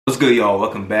What's good, y'all?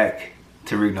 Welcome back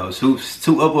to Rick Knows Hoops.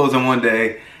 2 uploads in one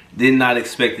day. Did not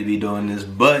expect to be doing this,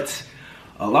 but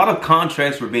a lot of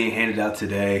contracts were being handed out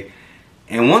today.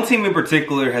 And one team in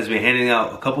particular has been handing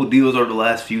out a couple deals over the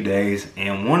last few days,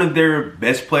 and one of their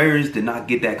best players did not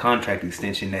get that contract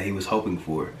extension that he was hoping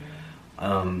for.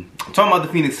 I'm talking about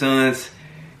the Phoenix Suns.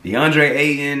 DeAndre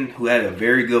Ayton, who had a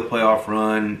very good playoff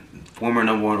run, former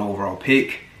 #1 overall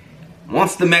pick,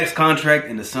 wants the max contract,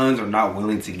 and the Suns are not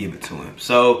willing to give it to him.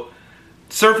 So,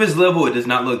 surface level, it does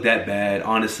not look that bad,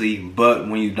 honestly. But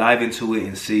when you dive into it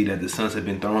and see that the Suns have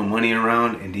been throwing money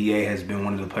around and DA has been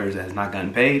one of the players that has not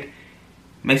gotten paid,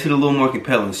 makes it a little more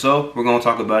compelling. So, we're going to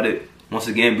talk about it. Once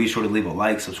again, be sure to leave a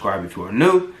like, subscribe if you are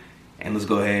new. And let's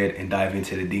go ahead and dive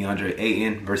into the DeAndre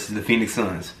Ayton versus the Phoenix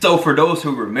Suns. So for those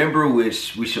who remember,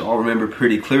 which we should all remember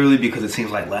pretty clearly because it seems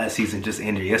like last season just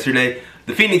ended yesterday,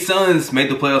 the Phoenix Suns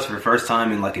made the playoffs for the first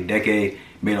time in like a decade,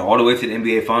 made it all the way to the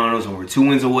NBA Finals, and were 2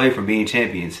 wins away from being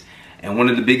champions. And one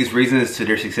of the biggest reasons to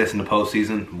their success in the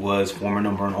postseason was former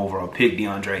 #1 overall pick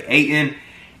DeAndre Ayton.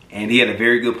 And he had a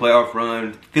very good playoff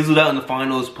run, fizzled out in the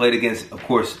finals, played against, of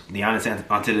course, Giannis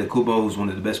Antetokounmpo, who's one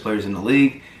of the best players in the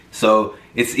league. So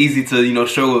it's easy to,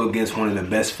 struggle against one of the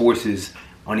best forces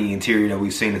on the interior that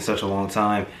we've seen in such a long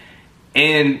time.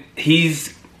 And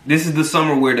this is the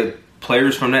summer where the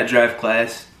players from that draft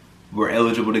class were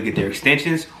eligible to get their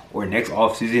extensions, or next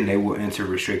offseason they will enter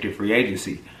restricted free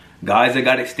agency. Guys that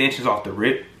got extensions off the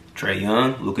rip: Trae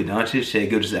Young, Luka Doncic, Shai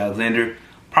Gilgeous-Alexander,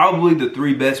 probably the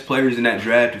 3 best players in that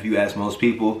draft if you ask most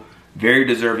people. Very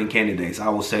deserving candidates, I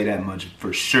will say that much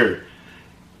for sure.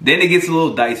 Then it gets a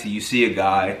little dicey. You see a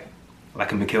guy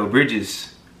like a Mikal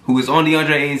Bridges, who is on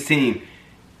DeAndre Ayton's team,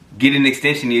 get an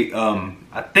extension.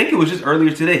 I think it was just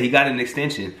earlier today he got an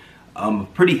extension. A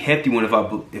pretty hefty one,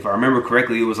 if I remember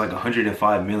correctly. It was like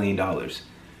 $105 million.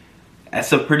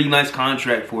 That's a pretty nice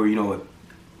contract for,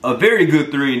 a very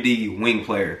good 3-and-D wing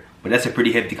player. But that's a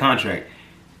pretty hefty contract.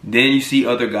 Then you see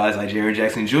other guys like Jaren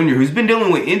Jackson Jr., who's been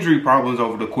dealing with injury problems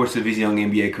over the course of his young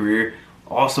NBA career,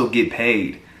 also get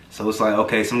paid. So it's like,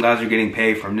 okay, some guys are getting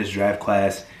paid from this draft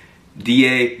class.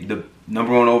 DA, the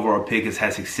 #1 overall pick, has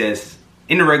had success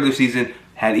in the regular season,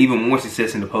 had even more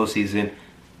success in the postseason.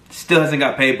 Still hasn't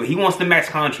got paid, but he wants the max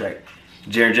contract.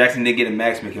 Jaren Jackson didn't get a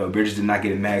max. Mikal Bridges did not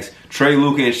get a max. Trae,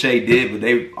 Luka, and Shai did, but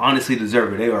they honestly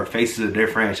deserve it. They are faces of their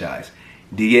franchise.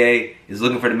 DA is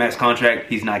looking for the max contract.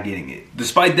 He's not getting it.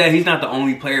 Despite that, he's not the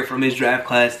only player from his draft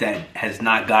class that has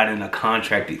not gotten a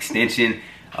contract extension.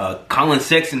 Colin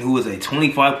Sexton, who is a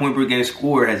 25-point-per-game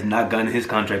scorer, has not gotten his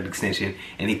contract extension,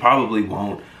 and he probably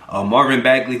won't. Marvin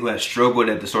Bagley, who has struggled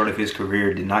at the start of his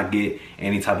career, did not get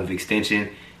any type of extension.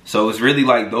 So it's really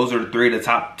like those are the 3 of the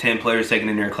top 10 players taken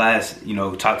in their class,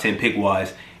 top 10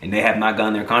 pick-wise, and they have not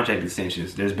gotten their contract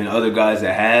extensions. There's been other guys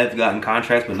that have gotten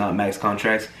contracts, but not max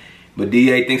contracts. But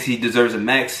DA thinks he deserves a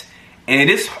max. And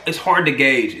it's hard to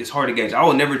gauge. It's hard to gauge. I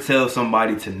will never tell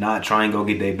somebody to not try and go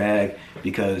get their bag,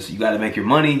 because you got to make your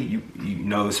money.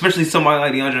 Especially somebody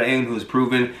like DeAndre Ayton, who has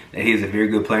proven that he is a very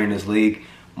good player in this league.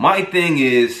 My thing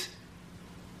is,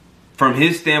 from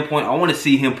his standpoint, I want to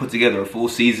see him put together a full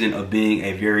season of being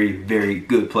a very, very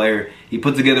good player. He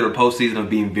put together a postseason of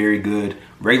being very good.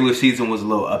 Regular season was a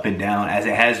little up and down, as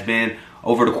it has been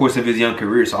over the course of his young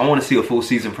career. So I want to see a full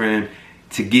season for him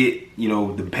to get,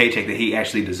 the paycheck that he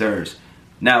actually deserves.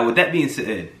 Now, with that being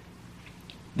said,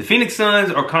 the Phoenix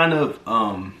Suns are kind of,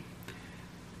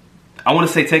 I want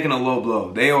to say, taking a low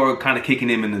blow. They are kind of kicking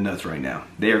him in the nuts right now.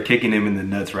 They are kicking him in the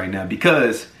nuts right now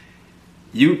because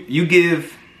you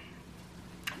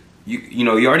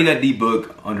already got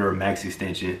D-Book under a max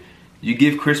extension. You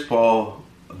give Chris Paul,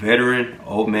 a veteran,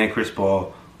 old man Chris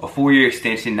Paul, a 4-year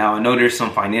extension. Now, I know there's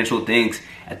some financial things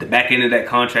at the back end of that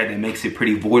contract that makes it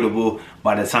pretty voidable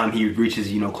by the time he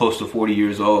reaches, close to 40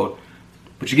 years old.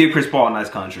 But you give Chris Paul a nice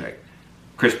contract.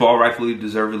 Chris Paul, rightfully,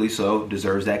 deservedly so,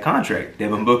 deserves that contract.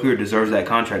 Devin Booker deserves that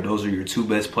contract. Those are your 2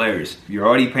 best players. You're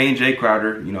already paying Jay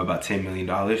Crowder, about $10 million.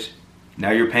 Now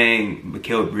you're paying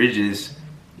Mikal Bridges,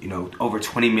 over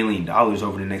 $20 million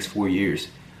over the next 4 years.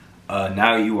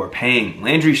 Now you are paying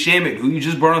Landry Shamet, who you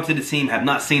just brought onto the team, have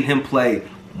not seen him play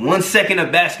 1 second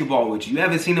of basketball with you. You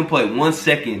haven't seen him play 1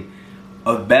 second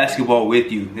of basketball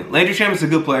with you. Landry Shamet's a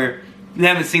good player. You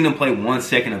haven't seen him play 1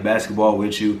 second of basketball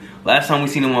with you. Last time we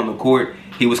seen him on the court,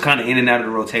 he was kind of in and out of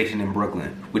the rotation in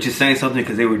Brooklyn, which is saying something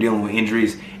because they were dealing with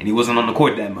injuries and he wasn't on the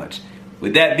court that much.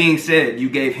 With that being said, you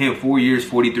gave him 4 years,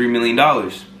 $43 million.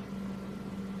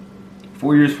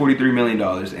 4 years, $43 million,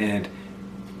 and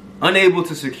unable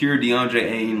to secure DeAndre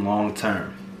Ayton long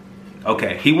term.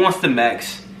 Okay, he wants the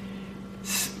max.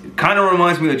 Kind of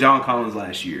reminds me of John Collins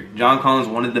last year. John Collins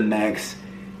wanted the max.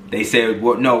 they said,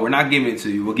 well, no, we're not giving it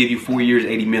to you. We'll give you 4 years,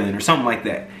 80 million or something like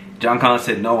that. John Collins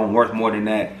said, no, I'm worth more than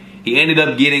that. He ended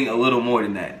up getting a little more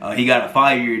than that. He got a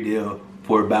 5-year deal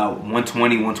for about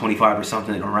 120, 125 or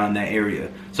something around that area.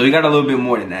 So he got a little bit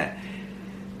more than that.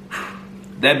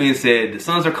 That being said, the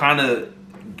Suns are kind of,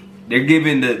 they're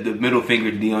giving the middle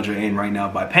finger to DeAndre Ayton right now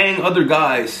by paying other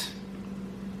guys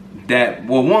that,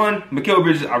 well, one, Mikal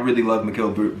Bridges, I really love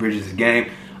Mikal Bridges' game.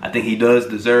 I think he does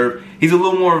deserve, he's a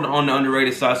little more on the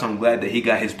underrated side, so I'm glad that he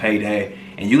got his payday.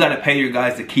 And you got to pay your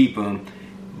guys to keep him.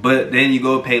 But then you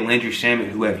go pay Landry Shamet,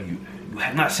 who you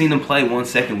have not seen him play 1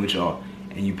 second with y'all.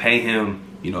 And you pay him,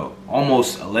 you know,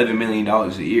 almost $11 million a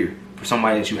year for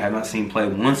somebody that you have not seen play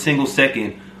 1 single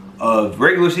second of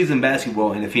regular season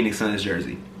basketball in the Phoenix Suns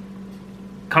jersey.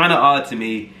 Kind of odd to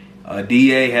me.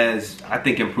 DA has, I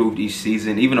think, improved each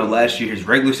season. Even though last year his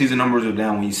regular season numbers were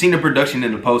down, when you seen the production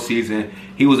in the postseason,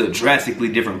 he was a drastically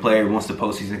different player once the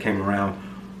postseason came around.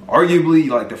 Arguably,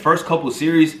 like the first couple of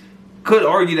series, could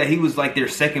argue that he was like their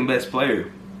second best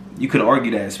player. You could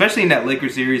argue that, especially in that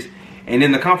Lakers series. And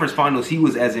in the conference finals, he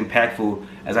was as impactful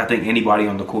as I think anybody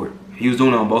on the court. He was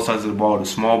doing it on both sides of the ball. The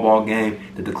small ball game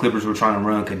that the Clippers were trying to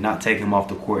run could not take him off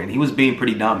the court. And he was being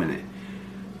pretty dominant.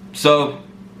 So,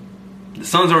 the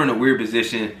Suns are in a weird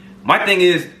position. My thing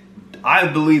is, I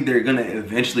believe they're going to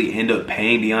eventually end up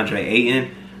paying DeAndre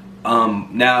Ayton.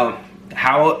 Now,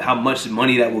 how much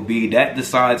money that will be, that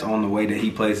decides on the way that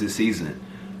he plays this season.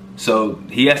 So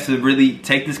he has to really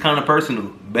take this kind of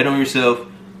personal. Bet on yourself.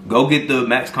 Go get the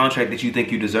max contract that you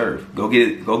think you deserve. Go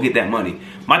get that money.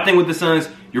 My thing with the Suns,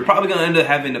 you're probably going to end up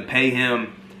having to pay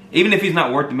him, even if he's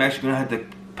not worth the max, you're going to have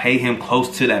to pay him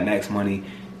close to that max money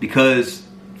because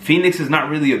Phoenix is not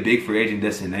really a big free agent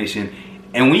destination.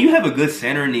 And when you have a good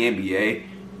center in the NBA,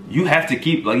 you have to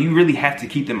keep, like, you really have to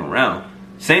keep them around.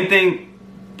 Same thing,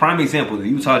 prime example, the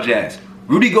Utah Jazz.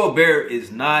 Rudy Gobert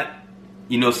is not,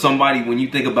 you know, somebody, when you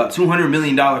think about $200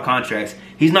 million contracts,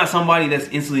 he's not somebody that's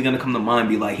instantly going to come to mind and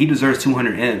be like, he deserves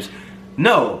 200 M's.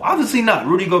 No, obviously not.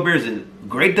 Rudy Gobert is a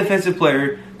great defensive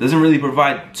player, doesn't really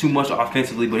provide too much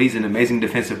offensively, but he's an amazing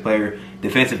defensive player,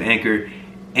 defensive anchor.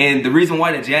 And the reason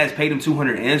why the Jazz paid him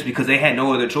 200 M's because they had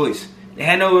no other choice. They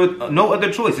had no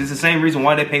other choice. It's the same reason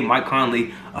why they paid Mike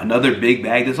Conley another big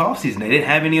bag this offseason. They didn't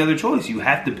have any other choice. You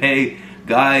have to pay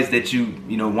guys that you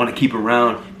want to keep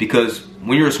around because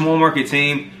when you're a small market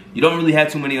team, you don't really have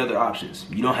too many other options.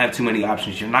 You don't have too many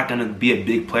options. You're not going to be a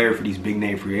big player for these big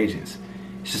name free agents.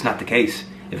 It's just not the case.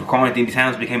 If Karl-Anthony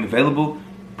Towns became available,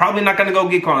 probably not going to go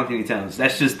get Karl-Anthony Towns.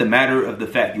 That's just the matter of the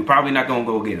fact. You're probably not going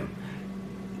to go get him.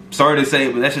 Sorry to say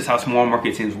it, but that's just how small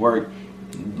market teams work.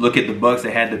 Look at the Bucks.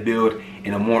 They had to build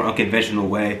in a more unconventional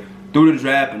way through the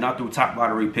draft, but not through top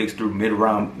lottery picks, through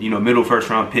middle first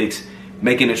round picks,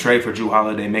 making a trade for Jrue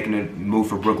Holiday, making a move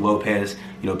for Brook Lopez,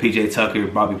 PJ Tucker,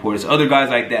 Bobby Portis, other guys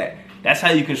like that. That's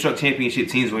how you construct championship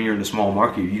teams when you're in a small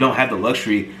market. You don't have the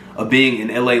luxury of being an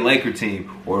LA Laker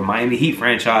team or a Miami Heat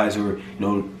franchise or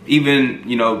even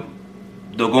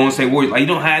the Golden State Warriors. Like, you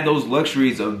don't have those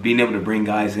luxuries of being able to bring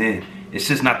guys in. It's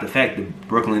just not the fact. The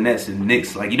Brooklyn Nets and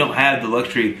Knicks, like, you don't have the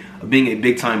luxury of being a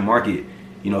big time market.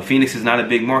 Phoenix is not a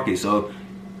big market, so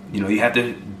you have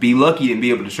to be lucky and be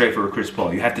able to trade for a Chris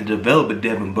Paul. You have to develop a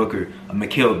Devin Booker, a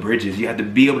Mikal Bridges. You have to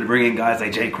be able to bring in guys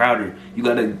like Jay Crowder. You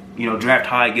got to draft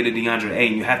high, get a DeAndre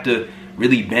Ayton. You have to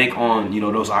really bank on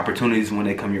those opportunities when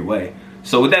they come your way.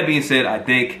 So with that being said, I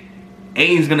think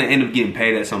Ayton's gonna end up getting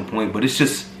paid at some point, but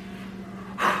it's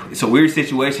a weird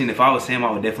situation. If I was him,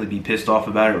 I would definitely be pissed off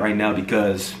about it right now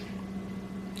because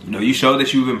you show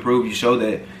that you've improved. You show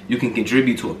that you can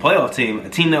contribute to a playoff team, a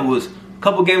team that was a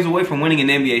couple games away from winning an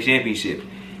NBA championship.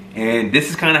 And this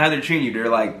is kind of how they're treating you. They're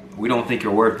like, we don't think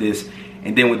you're worth this.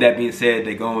 And then with that being said,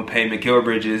 they go and pay Mikal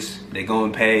Bridges. They go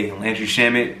and pay Landry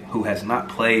Shamet, who has not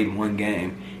played one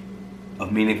game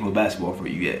of meaningful basketball for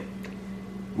you yet.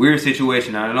 Weird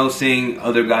situation. I know seeing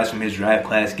other guys from his draft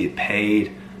class get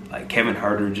paid, like Kevin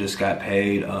Huerter just got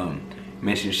paid. We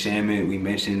mentioned Shamet. We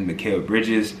mentioned Mikal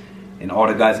Bridges. And all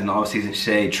the guys in the offseason,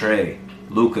 Shea, Trey,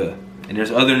 Luka. And there's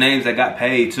other names that got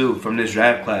paid too from this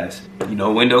draft class.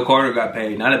 Wendell Carter got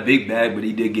paid. Not a big bag, but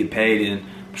he did get paid. And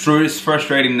I'm sure it's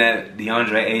frustrating that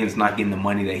DeAndre Ayton's not getting the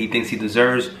money that he thinks he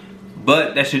deserves.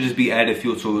 But that should just be added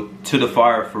fuel to the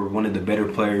fire for one of the better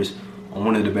players on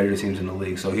one of the better teams in the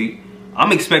league. So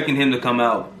I'm expecting him to come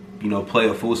out, play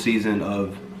a full season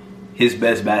of his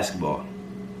best basketball.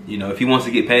 If he wants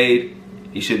to get paid,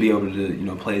 he should be able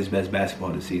to, play his best basketball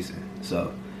this season.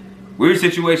 So, weird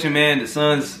situation, man. The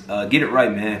Suns, get it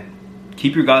right, man.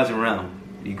 Keep your guys around.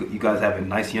 You guys have a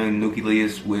nice young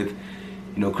nucleus with,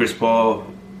 Chris Paul,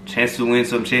 chance to win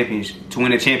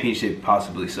a championship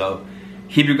possibly. So,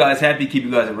 keep you guys happy, keep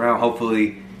you guys around.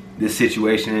 Hopefully this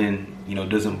situation, you know,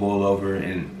 doesn't boil over.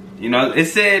 And, you know, it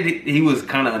said he was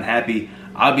kind of unhappy.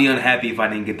 I'd be unhappy if I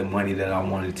didn't get the money that I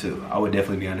wanted to. I would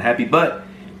definitely be unhappy. But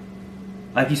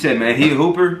like you said, man, he a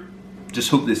hooper. Just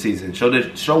hoop this season. Show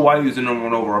why you was the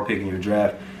 #1 overall pick in your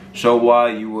draft. Show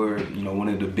why you were, you know, one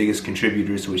of the biggest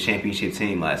contributors to a championship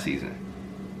team last season.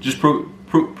 Just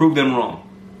prove them wrong.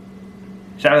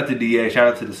 Shout out to DA. Shout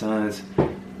out to the Suns.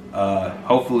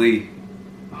 Hopefully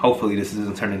this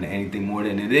doesn't turn into anything more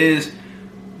than it is.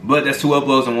 But that's 2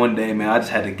 uploads in one day, man. I just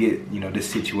had to get, you know, this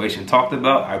situation talked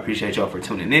about. I appreciate y'all for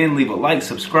tuning in. Leave a like,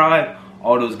 subscribe,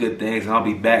 all those good things. And I'll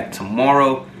be back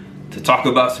tomorrow to talk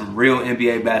about some real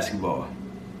NBA basketball.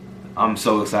 I'm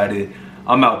so excited.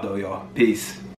 I'm out though, y'all. Peace.